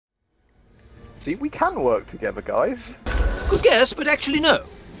See, we can work together, guys. Good guess, but actually no.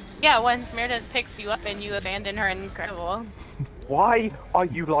 Yeah, once Meredith picks you up and you abandon her, incredible. Why are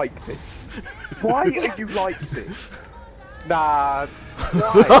you like this? Why are you like this? Nah.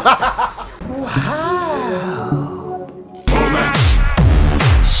 Why? Wow.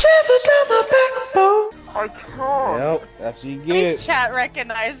 I can't. Yep, that's what you At get. least chat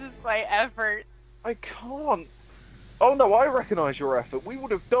recognizes my effort. I can't. Oh no, I recognise your effort. We would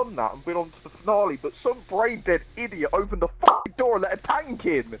have done that and been on to the finale, but some brain-dead idiot opened the f***ing door and let a tank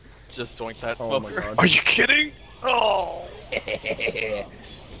in. Just doink that Oh smoker. my God. Are you kidding? Oh.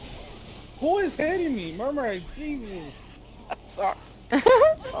 Who is hitting me? Murmur, Jesus. I'm sorry.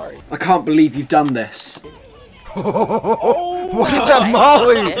 Sorry. I can't believe you've done this. Oh, what is that,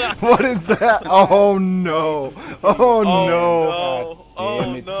 Molly? What is that? Oh no! Oh no! Oh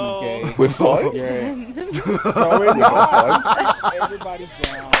Damn it, no. TK. We're fine. Yeah. No, we're not. Everybody's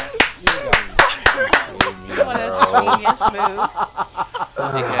down. What a genius move.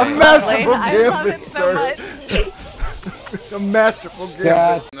 A masterful I love gambit, it so much. sir. A masterful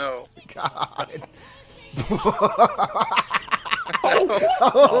gambit. No. God.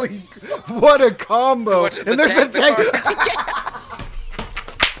 Holy, what a combo! What, And there's the tank.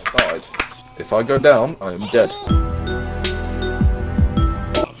 Died. If I go down, I am dead.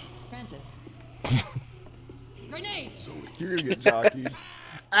 Francis. Grenade! You're gonna get jockeyed.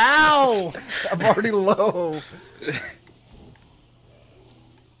 Ow! I'm already low.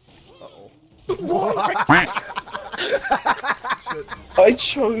 Uh-oh. I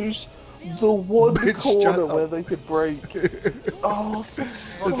chose the one Bitch, corner shut up. where they could break. Oh, This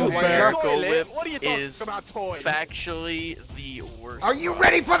is My bad. circle whip What are you talking is about, toy? factually the worst. Are you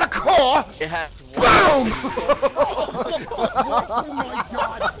ready for the core? It has Boom! Oh my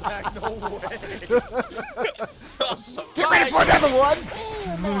god, Zach, no way. Get ready for another one!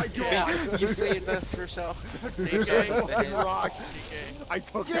 Oh my god. You saved us for yourself. Get DK. rocked. I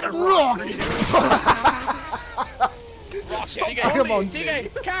took Get that rocked! DK, Come on,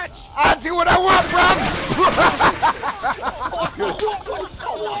 DK, catch! I do what I want,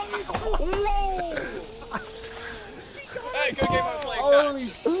 Hey, good game of play. Holy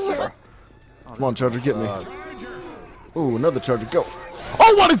shit! Come on, Charger, get me. Ooh, another Charger, go.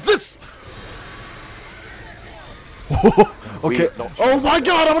 Oh, what is this? Okay. Oh my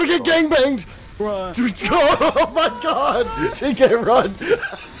god, I'm gonna get gangbanged! Run. Oh my god! TK, run!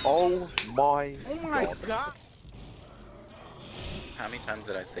 Oh my god. How many times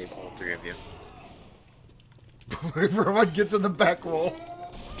did I save all three of you? Everyone gets in the back roll.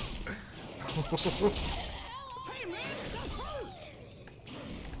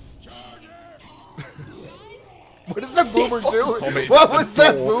 What is that boomer doing? What was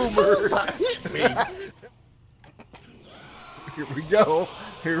that boomer? Here we go.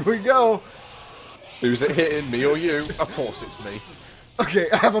 Here we go. who's it hitting, me or you? Of course it's me. Okay,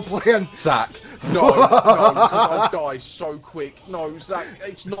 I have a plan. Zach, no, no, because I die so quick. No, Zach,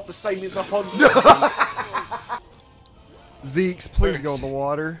 it's not the same as 100. Zeeks, please go in the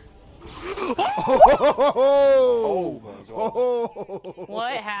water. Oh my god.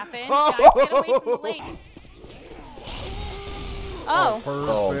 What happened? Guys, get away from the lake. Oh,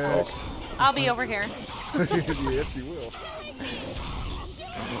 Perfect. I'll be over here. Yes, you will.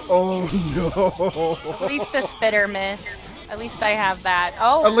 Oh no. At least the spitter missed. At least I have that.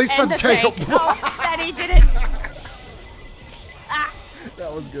 Oh, At least and the the tank. tank. Oh, that he didn't. Ah.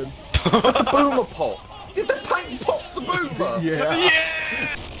 That was good. The boomer pop. Did the tank pop the boomer? Yeah.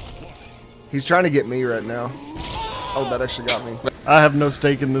 He's trying to get me right now. Oh, that actually got me. I have no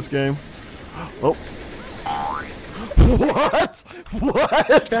stake in this game. Oh. What?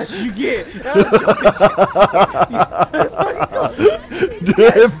 What? That's what you get.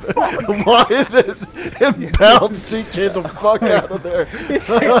 Why did it bounce TK the fuck out of there?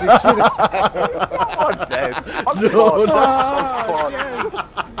 I'm dead. I'm No, fine.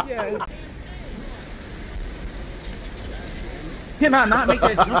 no. Can I not make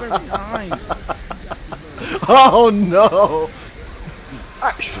that jump every time? Oh no.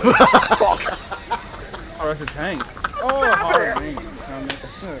 Actually, fuck. Oh, that's a tank. Oh, hard man.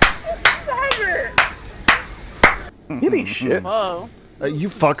 Give me shit. Whoa. You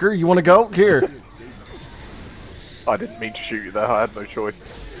fucker, you want to go? Here. I didn't mean to shoot you there. I had no choice.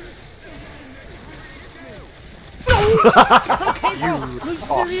 You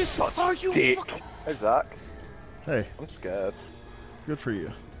are such a dick. Hey Zach. Hey, I'm scared. good for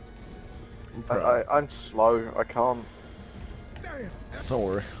you. I'm proud. I'm slow. I can't. Don't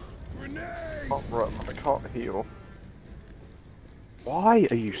worry. Can't run. I can't heal. Why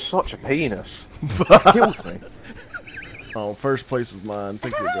are you such a penis? Kills me. Oh, first place is mine.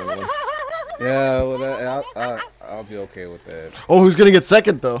 Thank you, gentlemen. Yeah, well, I'll be okay with that. Oh, who's gonna get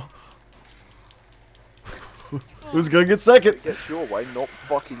second though? Who's gonna get second? Get your way, not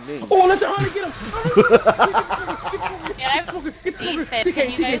fucking me. Oh, let the hunter get him! Yeah, I've seen fit.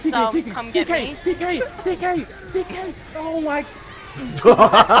 Can you guys come get me? TK! Oh my!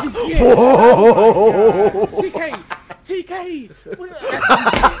 TK!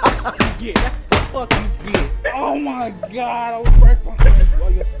 Yeah, that's the fuck you get. Oh my god, I was right behind you. All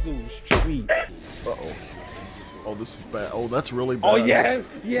you have to do is shoot me. Uh-oh. Oh, this is bad. Oh, that's really bad. Oh yes.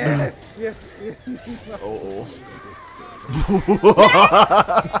 Uh-oh.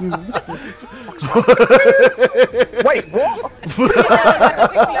 Wait, what?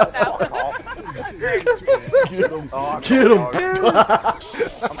 Get him!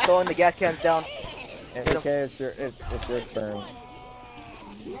 I'm throwing the gas cans down. Okay, it's your turn.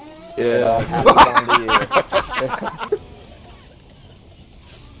 Yeah.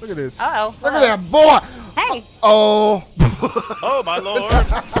 Look at this. Uh-oh. Look at that boy! Hey! Oh! Oh, my lord!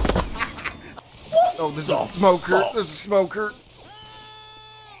 Oh, there's a smoker. There's a smoker.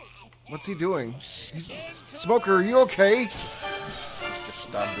 What's he doing? Smoker, are you okay? He's just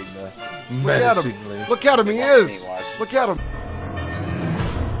standing there. Look at him. Look at him, he is. Look at him.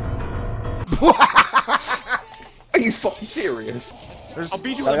 Are you fucking serious? I'll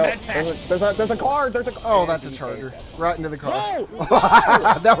beat you with a med pack. There's a car. Oh, that's a charger. Right into the car.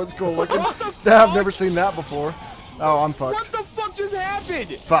 That was cool looking. I've never seen that before. Oh, I'm fucked. What the fuck just happened?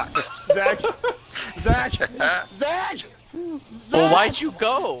 Fuck. Zach! Well, why'd you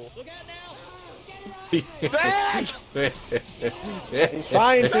go? Zach! He's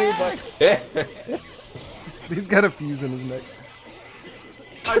trying to, but He's got a fuse in his neck.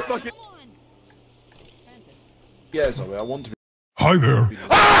 I fucking... Yeah, Zoe, I want to be... Hi there.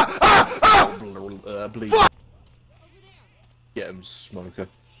 bleed. Get him, Smoker.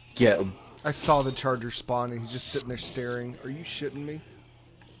 Get him. I saw the charger spawn and he's just sitting there staring. Are you shitting me?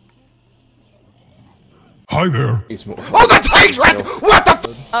 Hi there. Oh, the tank's right! What the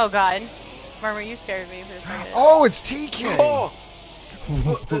f— Oh god. Murmur, you scared me for a second. Oh, it's TK! Oh!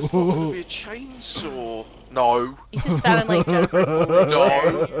 But there's not gonna be a chainsaw. No. You just sounded like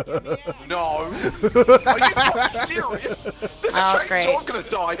Joker. No. Are you fucking serious? There's a Oh, chainsaw, great. I'm gonna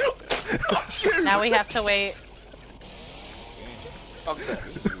die. Fuck you. Now we have to wait. I'm dead.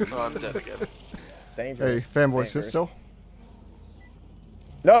 Oh, I'm dead again. Hey, dangerous. fanboy, sit still.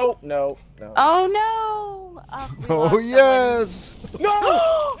 No. Oh no! Oh, we Oh, lost yes! No!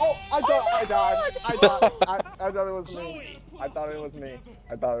 Oh, I died. I thought it was me. I thought it was me.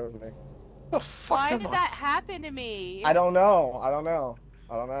 The fuck Why am did I? that happen to me? I don't know.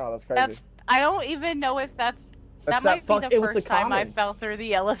 That's crazy. I don't even know if that That's might be it the was the first time I common. fell through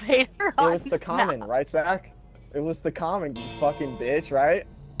the elevator. It was the common, right, Zach? It was the common, you fucking bitch, right?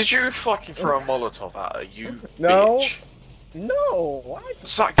 Did you fucking throw a Molotov at her, you No. bitch? No, what?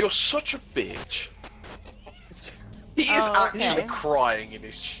 Zach, you're such a bitch. He is Oh, actually okay. crying in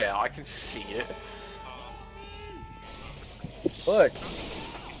his chair, I can see it. Look.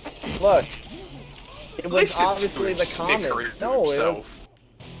 It was Listen obviously to the him common. snickering to No, it was. himself.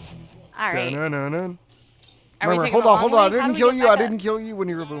 Alright. Dun-dun-dun-dun. Are we Remember, taking hold a on. long I way? How didn't do we kill get you. back I up? didn't kill you when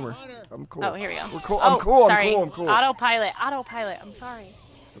you were a boomer. I'm cool. Oh, here we go. We're cool. Oh, I'm cool. sorry. I'm cool. Autopilot. I'm sorry.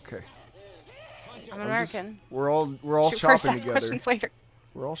 Okay. I'm American. We're all Shoot shopping first, ask together. questions later.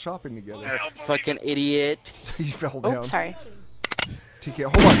 We're all shopping together. Fucking idiot. He fell Oh, down. sorry. TK,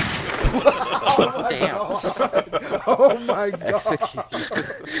 hold on. Damn. Oh my god. Execute.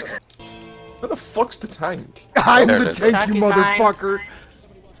 Where the fuck's the tank? I'm There the it is. tank, you Jockey's mine. motherfucker.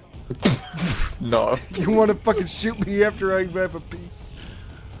 No. You want to fucking shoot me after I have a piece?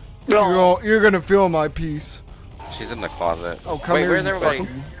 You're gonna feel my piece. She's in the closet. Oh, come Wait, here, where's you everybody?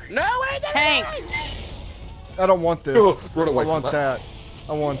 fucking- No, wait, Tank! I don't want this. Run away I want from that.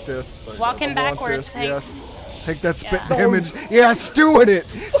 I want this. Walking I want backwards, this. Tank. Yes. Take that spit damage. Yeah, stewing it.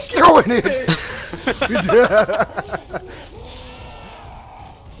 Stewing it.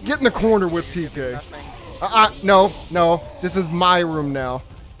 Get in the corner with TK. No. This is my room now.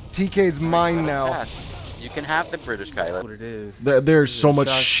 TK's mine now. Pass. You can have the British Kyla. What it is. There's so much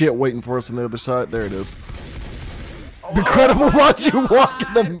shit waiting for us on the other side. There it is. Incredible! Why'd you walk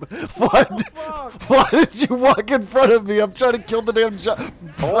in the... Why did you walk in front of me? I'm trying to kill the damn shot.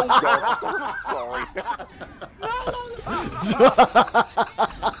 Oh god, sorry.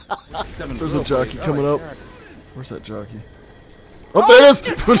 There's a jockey coming up. Where's that jockey? Oh, there it is!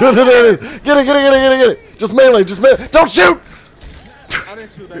 There it is! Get it! Just melee! Don't shoot! I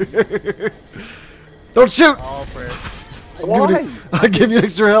didn't shoot that. Don't shoot! Oh, Fred. I'll give you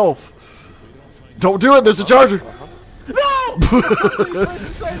extra health. Don't do it, there's a charger. No!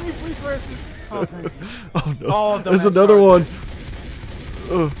 Please save me, please, Mercy. Oh, thank you. Oh no. Oh, There's dumbass another charge.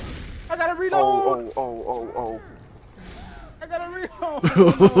 one. I gotta reload. Oh. I gotta reload.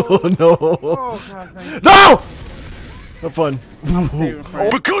 Oh no. Oh, God, thank you. No! Have fun.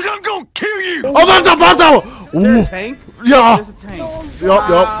 Because I'm gonna kill you! Oh, that's a battle! Is there a tank? Yeah! There's a tank. Yup.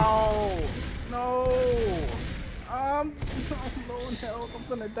 No. I'm low in health. I'm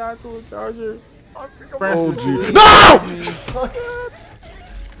gonna die to a charger. Oh, gee. No!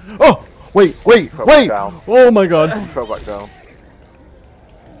 Oh! Wait! Down. Oh my god. He fell back down.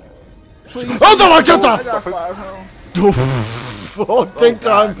 Please. Oh no, I got I that! got 5 health. Oh, take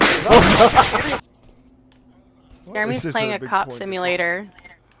time. Jeremy's playing a cop simulator.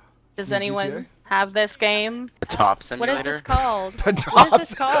 Does anyone have this game? The top What simulator? is this called? The What top is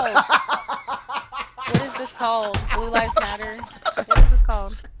this called? What is this called? Blue Lives Matter? What is this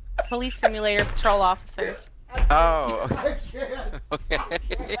called? Police simulator patrol officers. Oh,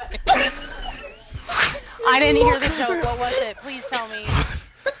 okay. I didn't hear the joke. What was it? Please tell me.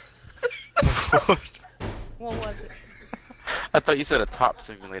 What was it? I thought you said a top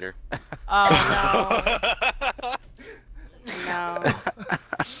simulator. Oh no. No.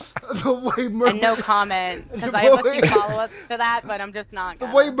 The way Murmur. And no comment, because I have a few follow-ups to that, but I'm just not The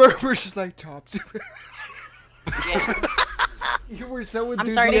gonna. way Murmur's just like tops. Yeah. You were so enthusiastic.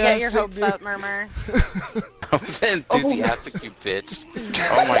 I'm sorry to get your hopes up, Murmur. I was enthusiastic, you bitch.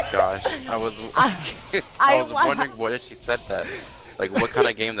 Oh my gosh. I was wondering what if she said that. Like, what kind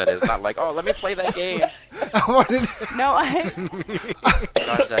of game that is. Not like, oh, let me play that game. I wanted. No,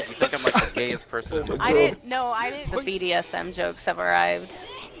 Gosh, Jack, you think I'm like the gayest person in the world. I didn't. The BDSM jokes have arrived.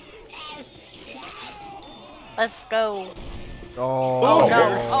 Let's go. Oh,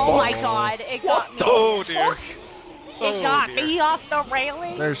 no. Oh my god, it got me. Oh dear. It got me off the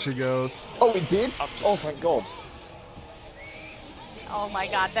railing. There she goes. Oh, it did? Oh, thank God. Oh my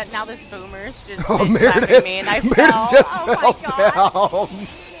god, that now this boomer's just Oh, slapping Meredith. me and I Meredith fell. just Oh fell my god. down.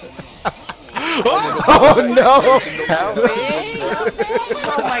 Oh no! Help me.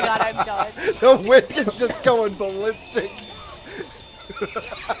 Oh my god, I'm done. The witch is just going ballistic.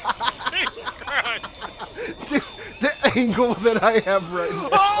 Jesus Christ. Dude, the angle that I have right now.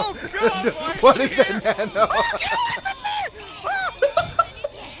 Oh God! What is it, Nano?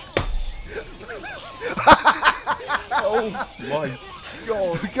 Oh my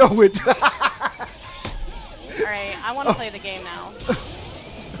God. Go witch. Alright, I want to play the game now.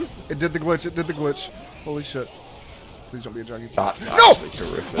 It did the glitch. It did the glitch. Holy shit. Please don't be a junkie. That's No! actually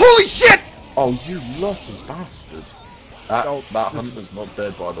terrific. Holy shit! Oh, you lucky bastard. That this hunter's not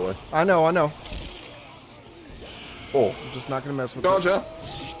dead, by the way. I know. Oh. I'm just not gonna mess with Gotcha.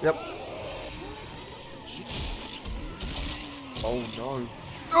 it. Yep. Oh no.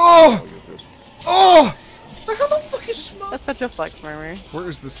 Oh! You're good. Oh! Look how the fuck is smart. That's such a flex, Murmur. Where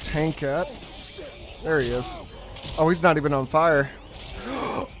is this tank at? There he is. Oh, he's not even on fire.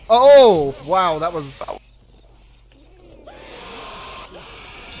 Oh! Wow, that was...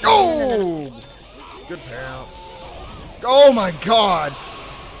 Oh! Good pounce. Oh my god!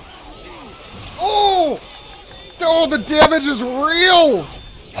 Oh! Oh, the damage is real!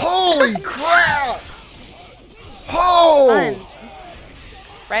 Holy crap! Oh! Fun.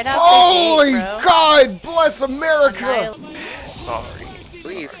 Right out Holy the gate, bro. God bless America! Sorry.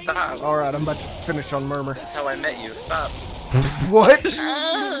 Please stop. Alright, I'm about to finish on Murmur. That's how I met you. Stop. What?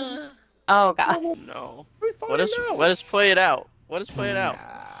 Oh god. No. Let us play it out. Let us play it out.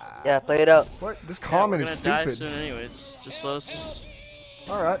 Yeah, play it out. What? This Yeah, comment we're is gonna die stupid. soon anyways. Just let us.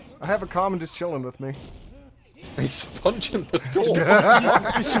 Alright, I have a comment just chilling with me. He's punching the door.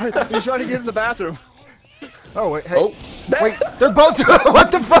 He's trying to get in the bathroom. Oh, wait, hey. Oh. Wait, they're both.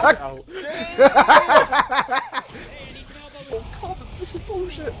 What the fuck? Oh, God, this is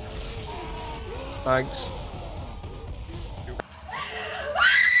bullshit. Thanks.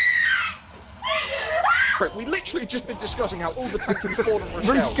 Right, we literally just been discussing how all the tanks have spawned on Where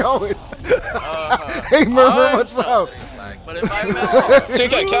you Rochelle. going? Hey, Murmur, I'm what's up? But if I met you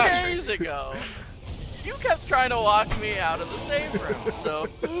TK, 2 catch. days ago, you kept trying to walk me out of the safe room. So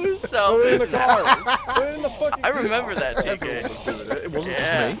who's Put it in the selfish? car. Put it in the fucking I remember that, Everyone TK. was doing it. It wasn't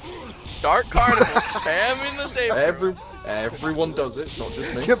Yeah. just me. Dark Carnival spamming the safe room. Everyone does it. It's not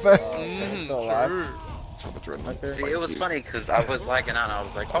just me. Get back. still alive. True. Let's have adrenaline. See, it was funny because I was lagging out and I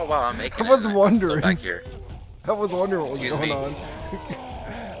was like, oh wow, I'm making I it. was and I'm still wondering. back here. I was wondering what was Excuse going me. on.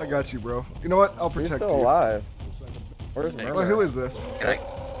 I got you, bro. You know what? I'll He's protect still you. alive. Where's Hey, Murmur? Well, who is this? Can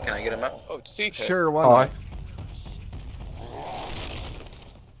I get him up? Oh, TK. Sure, why Hi. not?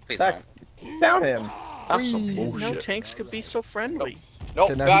 Please Zach, don't. down him. That's some Whee! bullshit. No tanks could be so friendly. Nope,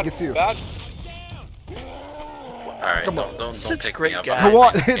 Okay, now he bad, gets you. bad. Alright, Come on. don't Such pick great me up. guys. Go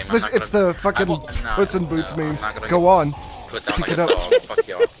on. I'm It's the fucking Puss in Boots meme. Go on. Put down Pick like it a up. dog. Fuck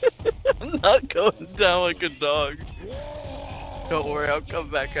y'all. I'm not going down like a dog. Don't worry, I'll come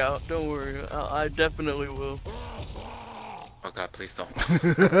back out. Don't worry, I definitely will. Oh god, please don't.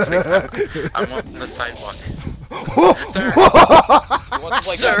 Please don't. I'm on the sidewalk. Sir!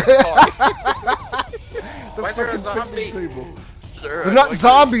 Sir! Why is there a zombie? Sir, They're not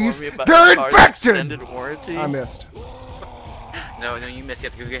zombies. They're infected. Warranty? I missed. No, you missed. You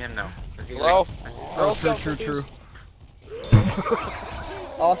have to go get him now. Hello? Oh, true.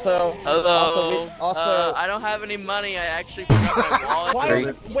 Also, Hello. also, I don't have any money. I actually forgot my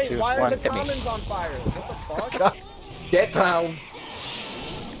wallet. why are the hit me. commons on fire? What the fuck? Get down.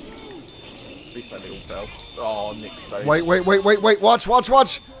 At least they all fell. Oh, Nick stayed. Wait. Watch.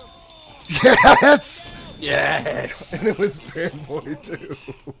 Yes! Yes! And it was Fanboy too.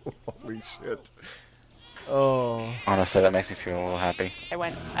 Holy shit. Oh. Honestly, that makes me feel a little happy. I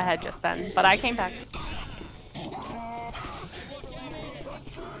went ahead just then, but I came back.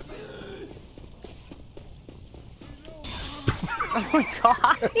 Oh my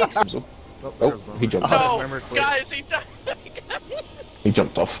god. Oh, he jumped off. No, guys, he died. He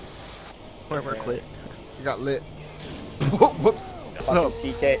jumped off. Whoever quit. You got lit. Whoops. What's up?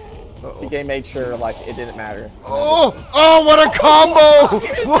 TK made sure like it didn't matter. Oh, what a combo!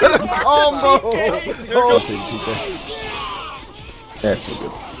 What a combo! Oh, TK. That's so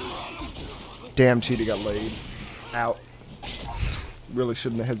good. Damn, Cheetah got laid. Out. Really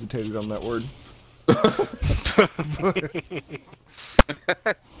shouldn't have hesitated on that word.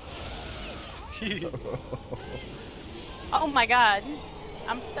 Oh my god.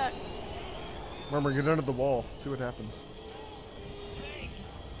 I'm stuck. Remember, get under the wall. See what happens.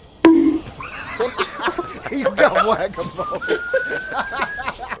 You got whack-a-mole.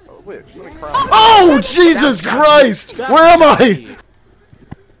 Oh, Jesus Christ! Where am I?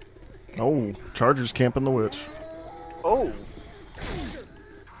 Oh, Chargers camping the witch. Oh.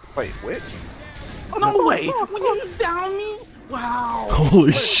 Wait, which? Oh, no way! When you down me? Wow!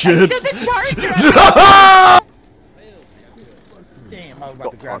 Holy shit! Damn, I was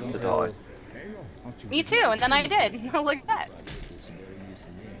about to grab him. Me too, and then I did. Look at that.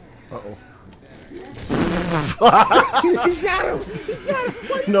 Uh-oh.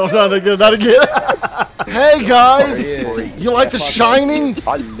 No, not again, not again. Hey guys! You like The Shining?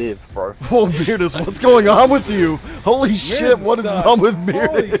 I live, bro. Oh, Beardus, what's going on with you? Holy shit, what is wrong with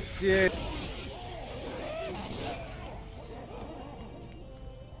Beardus?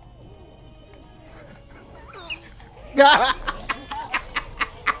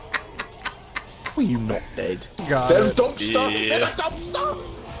 Were you not dead? There's a dumpster! There's a dumpster!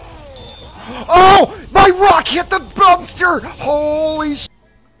 Oh! My rock hit the dumpster! Holy sh...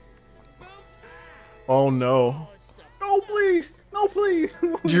 Oh no. No, please! No, please!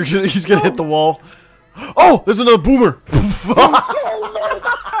 He's gonna hit the wall. Oh! There's another boomer!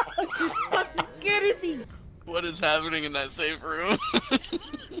 Get it! What is happening in that safe room?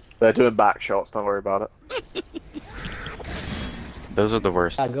 They're doing back shots, don't worry about it. Those are the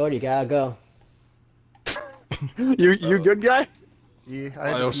worst. You gotta go. You good guy? Yeah,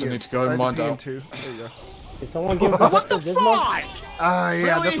 I also need to go and mind out. Too. There you go. Did someone give us a Dismal?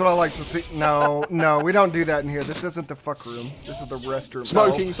 Yeah, that's what I like to see. No, we don't do that in here. This isn't the fuck room. This is the restroom.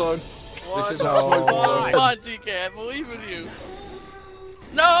 Smoking zone. This is a smoking zone. Come on, DK, I believe in you.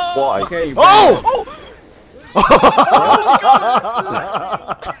 No! Why? Okay, Oh!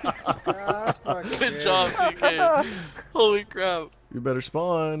 Good job, DK. Holy crap. You better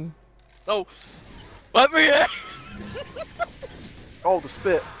spawn. Oh, let me in! Oh, the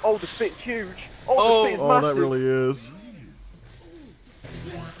spit. Oh, the spit's huge. Oh, the spit is massive. That really is.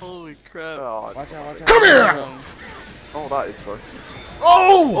 Holy crap. Oh, watch out. Come here! Oh, that is so.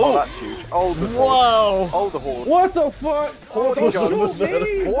 Oh! Oh, that's huge. Oh, the horde. Wow! Oh, the horde. What the fuck? Horde Don't gun. shoot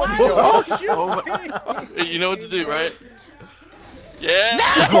me! Horde Don't gun. shoot me! You know what to do, right? Yeah!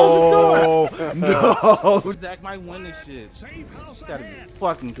 Oh, no! Zach might win this shit. You gotta be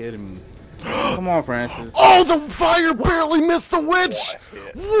fucking kidding me. Come on, Francis. Oh, the fire barely missed the witch!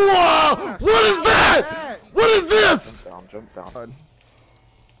 Whoa! What is that? What is this? Jump down.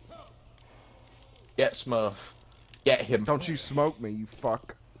 Get Smurf. Get him. Don't you smoke me, you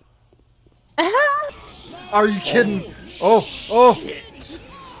fuck. Are you kidding? Oh! Shit.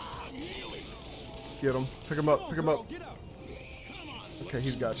 Get him. Pick him up. Okay,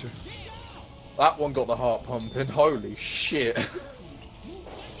 he's got you. That one got the heart pumping. Holy shit.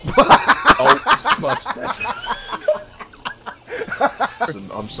 Oh, Smurf's dead.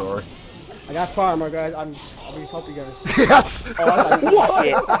 I'm sorry. I got farmer, guys. I'm Please help you guys. Yes! Oh, I thought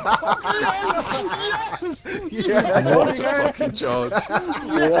Yeah. What a fucking charge.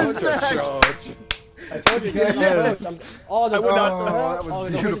 What a charge. I told you guys. Yes. Oh, that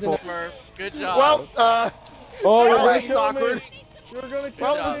was beautiful. Smurf, good job. Well, Oh, you're this gonna is kill awkward. me. You're gonna good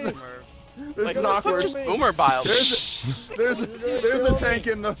kill job, me. Smurf. This Like, is awkward. just boomer bile. There's a tank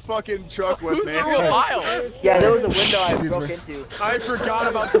in the fucking truck with Who me. threw a bile? Yeah, there was a window I Excuse broke me. into. I forgot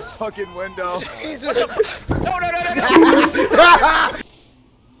about the fucking window. No.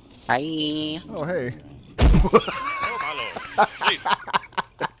 Hi. Oh, hey. Oh my lord. Jesus.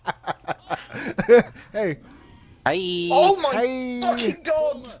 Hey. Hi. Oh my Hey. fucking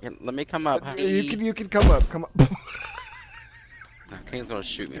god! Yeah, let me come up. Hi. You can come up. Come up. No, King's gonna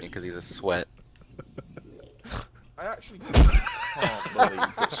shoot me because he's a sweat. I actually can't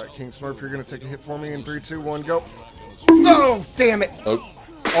believe this. Alright, King Smurf, you're gonna take a hit for me in 3, 2, 1, go. Oh, damn it! Oh.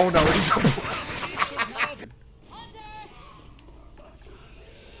 Oh no,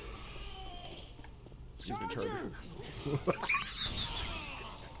 excuse me, Charlie.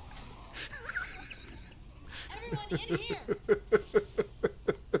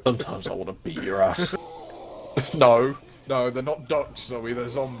 Sometimes I want to beat your ass. No, they're not ducks, Zoe, they're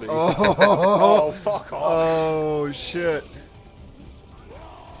zombies. Oh, Oh, fuck off. Oh shit.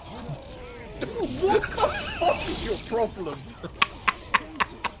 What the fuck is your problem?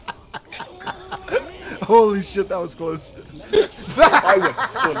 Holy shit, that was close. I went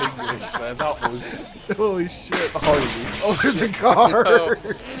full English there, that was... Holy shit. Holy Oh, there's a car. Oh.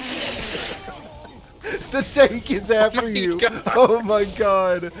 The tank is after you. God. Oh my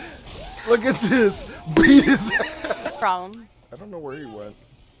god. Look at this. Beat his ass. Problem. I don't know where he went.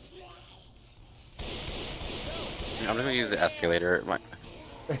 I'm gonna use the escalator.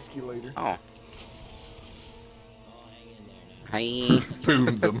 Escalator. Oh. Hi.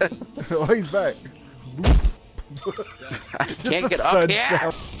 Boom them. Oh, he's back. I Just can't the get up sun here.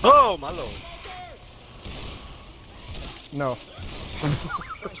 sound. Oh my lord. No.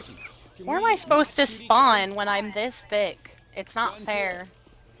 Where am I supposed to spawn when I'm this thick? It's not fair.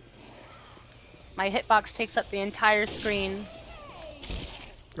 My hitbox takes up the entire screen.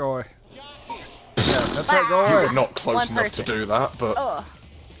 Go away. Yeah, that's right, go You away. were not close One enough person. to do that, but... Ugh.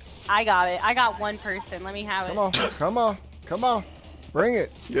 I got it. I got one person. Let me have it. Come on, come on, come on. Bring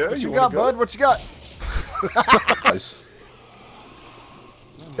it. Yeah, What you wanna got, go? bud? What you got?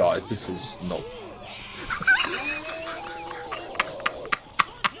 Guys, this is not...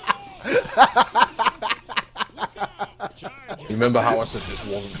 Remember how I said this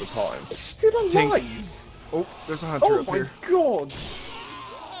wasn't the time? He's still alive! Oh, there's a hunter Oh up my here. god!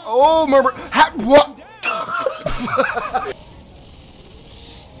 Oh, murmur. What?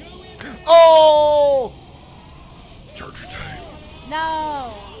 Oh! Charger time.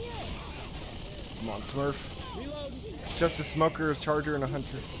 No. Come on, Smurf. It's just a smoker, a charger, and a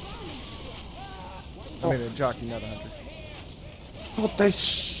hunter. I mean, a jockey, not a hunter. God, there's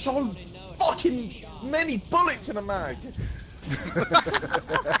so fucking many bullets in a mag!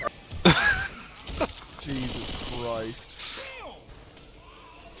 Jesus Christ.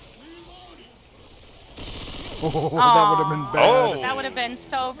 Oh, that would have been bad. Oh. That would have been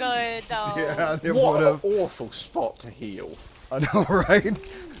so good, though. Yeah, it What would an have. awful spot to heal. I know, right?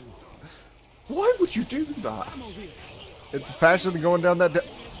 Why would you do that? It's faster than going down that.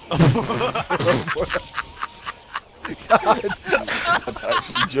 God. I'd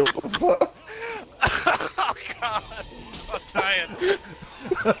actually jump off that. Oh god. I'm tired.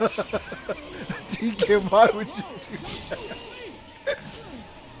 TK, why would you do that?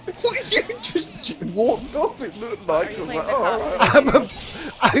 What, you just walked off, it looked like. I was like, oh, alright.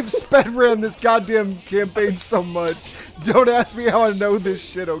 I've sped ran this goddamn campaign so much. Don't ask me how I know this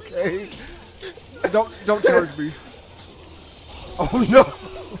shit, okay? Don't charge me. Oh no.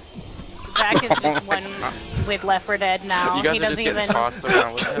 Jack is just one with Left 4 Dead now. You guys He are just doesn't getting even. tossed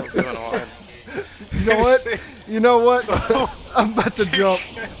around. What the hell's going on? You know what? You know what? I'm about to jump.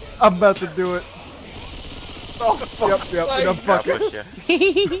 I'm about to do it. Oh, fuck's Yep, and I'm sake. fucking Push ya.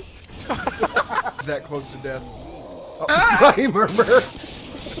 that close to death. Oh, I murmur.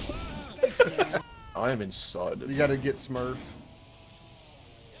 I am inside. You gotta get Smurf.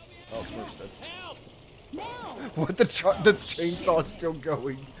 Oh, Smurf's dead. What the chainsaw is still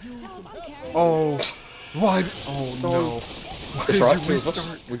going? Oh, why? Oh no! Why It's did right, you two of us.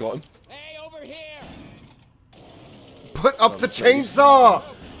 restart? We got him. Put up the please. chainsaw!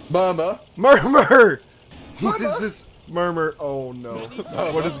 Murmur. Murmur! What is this? Murmur. Oh no.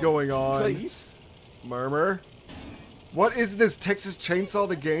 What is going on? Please. Murmur? What is this Texas Chainsaw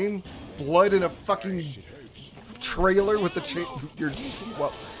the game? Blood in a fucking trailer with the chain.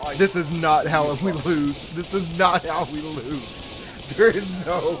 Well, this is not how we lose. This is not how we lose. There is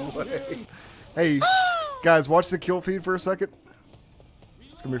no way. Hey, guys, watch the kill feed for a second.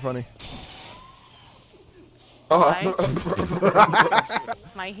 It's gonna be funny.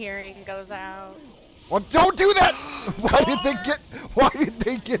 My hearing goes out. Well, don't do that! Why did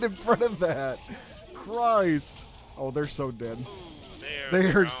they get in front of that? Christ. Oh, they're so dead. They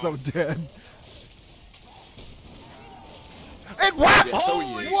are so dead. And what?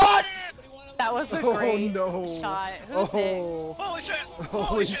 What? That was a great no. shot. Who's Oh. Holy shit!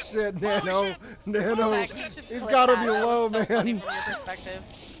 Holy shit, Nano. Nano. Zach, you should He's clip gotta that. be low, That's so funny man. from your perspective.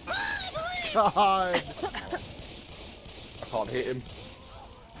 God. I can't hit him.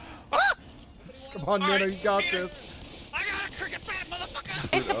 Come on, Nano, you got this. I got a cricket bat, motherfucker!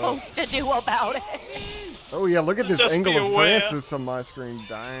 What are you supposed to do about it? Oh yeah, look at this Just angle be of aware. Francis on my screen.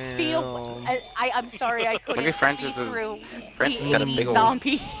 Damn. I'm sorry, I couldn't Look at Francis. see through Francis the got a big old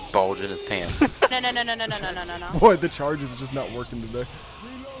zombie. bulge in his pants. No. Boy, the charge is just not working today.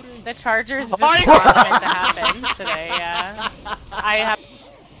 The Chargers just want it to happen today, yeah. I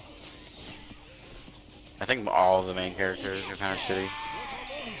think all the main characters are kind of shitty.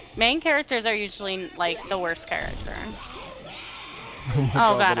 Main characters are usually, like, the worst character.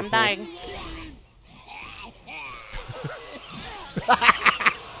 Oh God, I'm dying.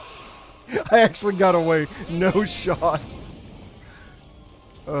 I actually got away. No shot.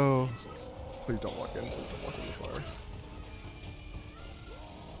 Oh. Please don't walk in. Please don't walk in the fire.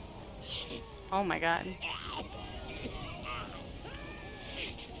 Oh my god.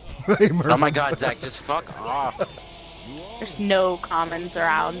 Hey, Oh my god, Zach, just fuck off. There's no commons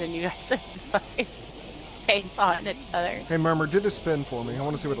around and you guys are just like face on each other. Hey, Murmur, do the spin for me. I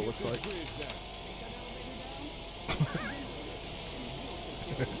want to see what it looks like.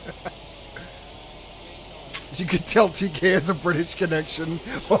 You can tell TK has a British connection.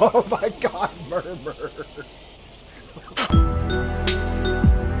 Oh my god, Murmur.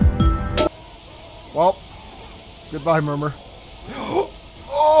 Well, goodbye, Murmur.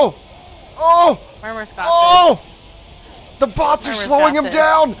 Oh! Oh! Murmur's got Oh! The bots are Murmur's slowing got him this.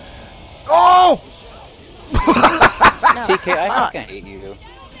 down! Oh! TK, I fucking hate you.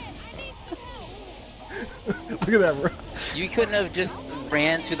 Look at that, bro. You couldn't have just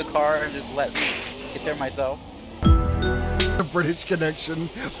ran to the car and just let me get there myself? The British connection.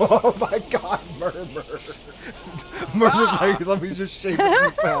 Oh my god, Murmur. Murmur's like, let me just shave a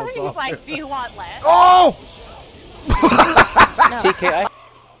few pounds He's off. like, do you want less? Oh! TK, I...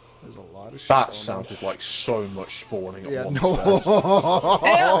 There's a lot of shit That going sounded like so much spawning at on. Yeah, one no. stage.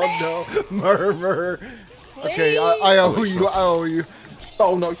 Oh no, Murmur. Okay, I owe you, I owe you.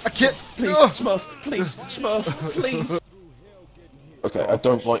 Oh no. I can't. Please, Ugh. Smurf, please, Smurf, please. Okay, I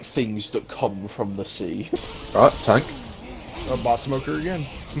don't like things that come from the sea. Right, tank. A bot smoker again.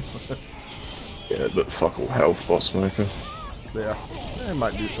 Yeah, but fuck all health, boss smoker. Yeah, I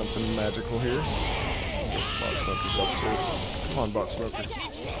might do something magical here. See what bot smoker's up to. Come on, bot smoker.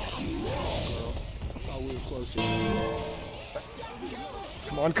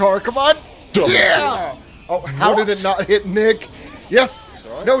 Come on, car, come on! Yeah! Oh, how did it not hit Nick? Yes!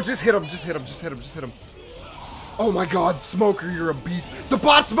 Right. No, just hit him, just hit him, just hit him, just hit him. Oh my god, Smoker, you're a beast. The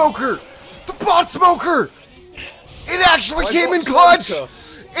bot smoker! The bot smoker! It actually came in clutch!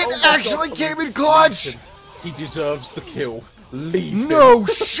 It actually came in clutch! He deserves the kill. Leave him. No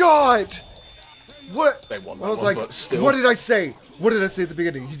shot! What? They won that I was one, like, but still. what did I say? What did I say at the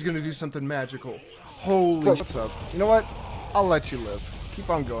beginning? He's gonna do something magical. Holy what's up? You know what? I'll let you live. Keep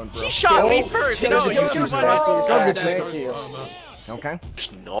on going, bro. She shot me first. No, get you you some just space. want Go get you Thank some. you. Okay.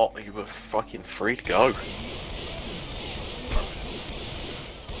 It's not, you were fucking free to go.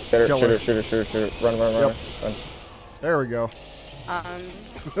 Kill her. Shoot. Run. There we go.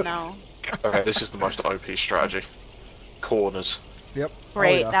 No. Okay, this is the most OP strategy. Corners. Yep.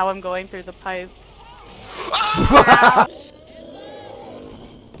 Great, Oh, yeah. now I'm going through the pipe.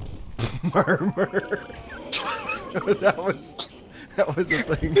 Murmur. that was a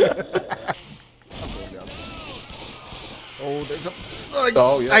thing. Oh, there's a.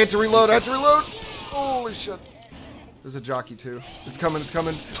 Oh, yeah. I had to reload. Holy shit. There's a jockey too. It's coming.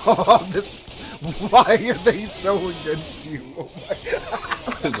 Oh, this. Why are they so against you? Oh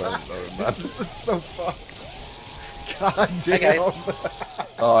my god. This is so fucked. God damn. Hi, guys.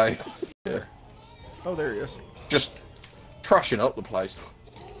 Aye. Yeah. Oh, there he is. Just trashing up the place.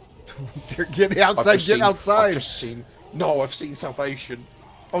 Get outside. Get outside. I've just seen. No, I've seen Salvation.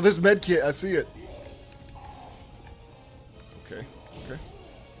 Oh, this med kit. I see it. Okay.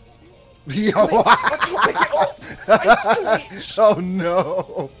 Yo. I can't pick it up. It's glitched. Oh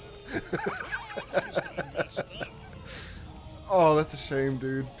no. Oh, that's a shame,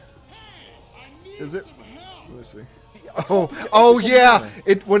 dude. Is it? Let me see. Oh yeah!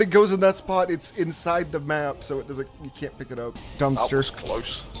 It when it goes in that spot, it's inside the map, so it doesn't. You can't pick it up. Dumpster. That was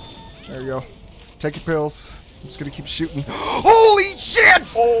close. There you go. Take your pills. I'm just gonna keep shooting. Holy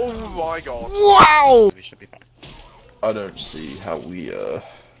shit! Oh my god. Wow! We should be fine. I don't see how we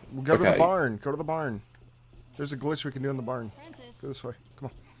We'll go to the barn. Go to the barn. There's a glitch we can do in the barn. Go this way. Come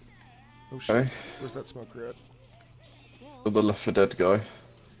on. Oh shit. Okay. Where's that smoker at? The L4 Dead guy.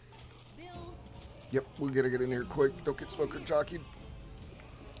 Yep, we gotta get in here quick. Don't get smoker jockeyed.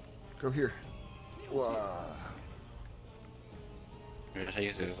 Go here. Wow. I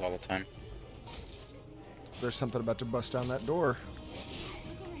use this all the time. There's something about to bust down that door.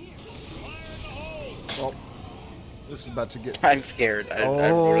 Well, this is about to get. I'm scared. I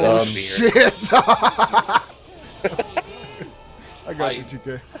Oh really want to be here. shit! I got you,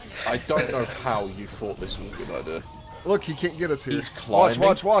 TK. I don't know how you thought this was a good idea. Look, he can't get us here. He's climbing.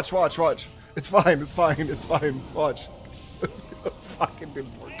 Watch. It's fine. Watch. Fucking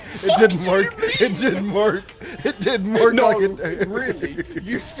didn't work. It didn't work. It didn't work. It didn't work. No, like it... really?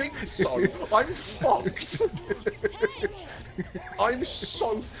 You think so? I'm fucked. I'm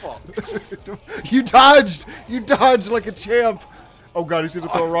so fucked. You dodged. You dodged like a champ. Oh god, he's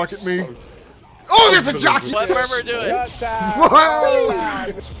gonna throw a rock at me. So... Oh, there's a jockey. Let Murmur do it.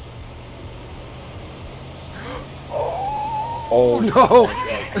 Whoa! Oh no!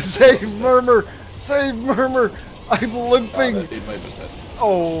 Save Murmur! Save Murmur! I'm limping! It made us dead.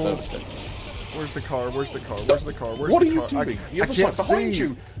 Oh! That was dead. Where's the car? Where's the car? What are you doing? The other side, behind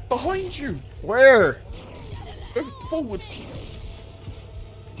you! Behind you! Where? Go forward!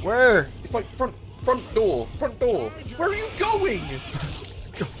 Where? It's like front door! Where are you going?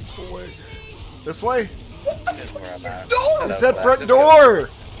 Go away. This way? What the This is where I'm fuck? at. No! It's that front door!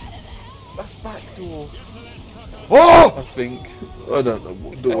 That's back door. Oh! I think. I don't know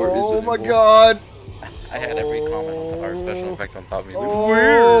what door it is Oh anymore. my god! I had every comment on our special effects on top of me. Like,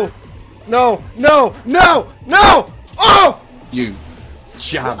 Oh! No! Oh! You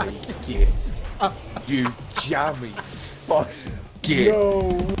jammy git. You jammy fucking git.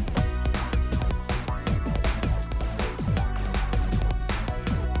 No!